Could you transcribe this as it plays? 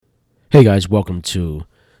Hey guys, welcome to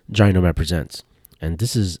Giant Nomad Presents. And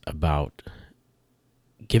this is about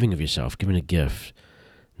giving of yourself, giving a gift,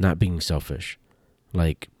 not being selfish.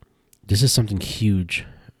 Like, this is something huge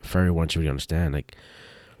for everyone to really understand. Like,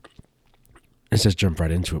 let's just jump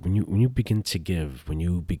right into it. When you begin to give, when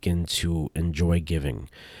you begin to enjoy giving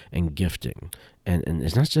and gifting, and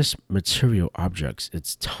it's not just material objects,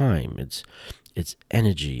 it's time, it's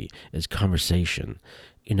energy, it's conversation,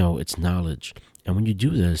 it's knowledge. And when you do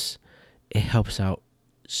this, it helps out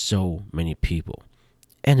so many people.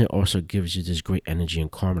 And it also gives you this great energy and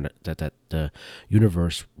karma that the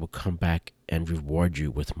universe will come back and reward you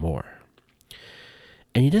with more.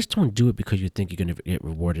 And you just don't do it because you think you're going to get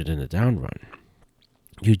rewarded in the down run.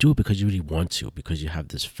 You do it because you really want to, because you have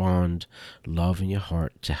this fond love in your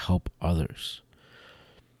heart to help others.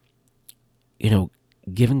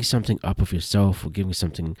 Giving something up of yourself or giving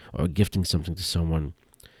something or gifting something to someone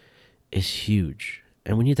is huge.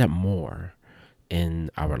 And we need that more in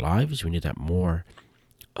our lives. We need that more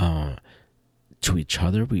to each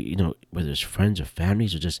other. Whether it's friends or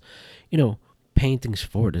families or just, paying things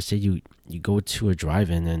forward. Let's say you go to a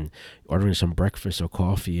drive-in and ordering some breakfast or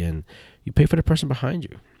coffee and you pay for the person behind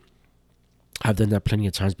you. I've done that plenty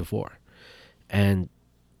of times before. And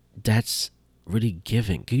that's really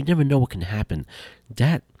giving. You never know what can happen.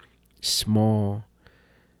 That small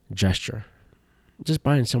gesture, just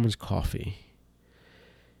buying someone's coffee,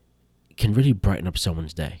 can really brighten up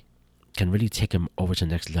someone's day, can really take them over to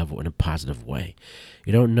the next level in a positive way.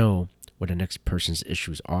 You don't know what the next person's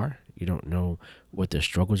issues are. You don't know what their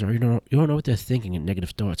struggles are. You don't know what they're thinking and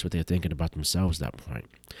negative thoughts, what they're thinking about themselves at that point.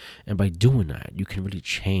 And by doing that, you can really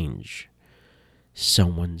change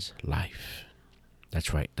someone's life.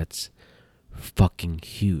 That's right. That's fucking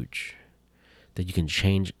huge. That you can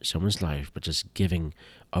change someone's life by just giving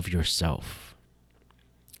of yourself.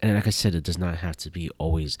 And like I said, it does not have to be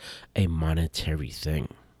always a monetary thing.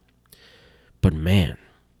 But man,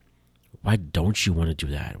 why don't you want to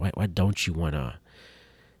do that? Why don't you want to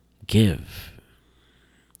give?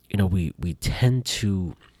 We tend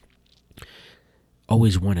to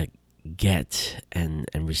always want to get and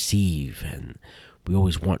receive, and we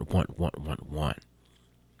always want.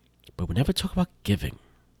 But we never talk about giving.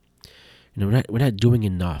 We're not doing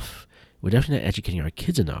enough. We're definitely not educating our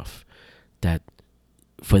kids enough that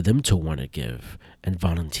for them to want to give and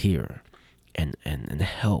volunteer and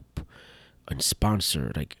help and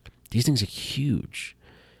sponsor. Like, these things are huge.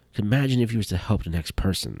 Imagine if you was to help the next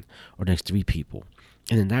person or next three people,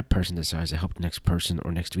 and then that person decides to help the next person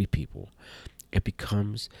or next three people. It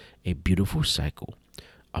becomes a beautiful cycle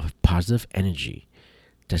of positive energy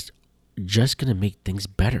that's just going to make things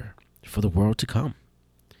better for the world to come.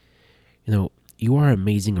 You are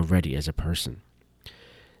amazing already as a person.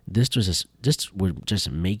 This would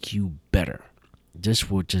just make you better. This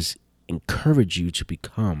will just encourage you to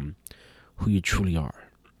become who you truly are.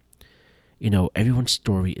 Everyone's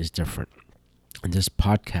story is different. And this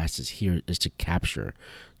podcast is to capture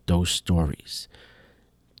those stories.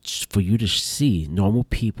 Just for you to see normal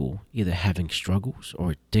people either having struggles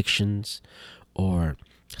or addictions or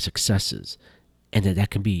successes. And that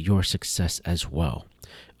can be your success as well.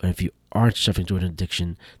 And if you are suffering through an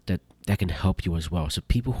addiction, that can help you as well. So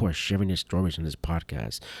people who are sharing their stories on this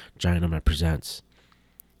podcast, Giant Nomad Presents,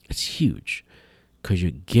 it's huge because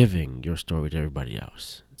you're giving your story to everybody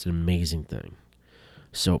else. It's an amazing thing.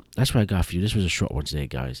 So that's what I got for you. This was a short one today,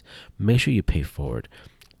 guys. Make sure you pay forward.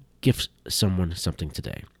 Give someone something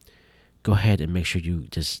today. Go ahead and make sure you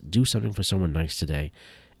just do something for someone nice today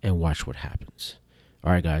and watch what happens.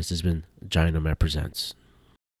 All right, guys, this has been Giant Nomad Presents.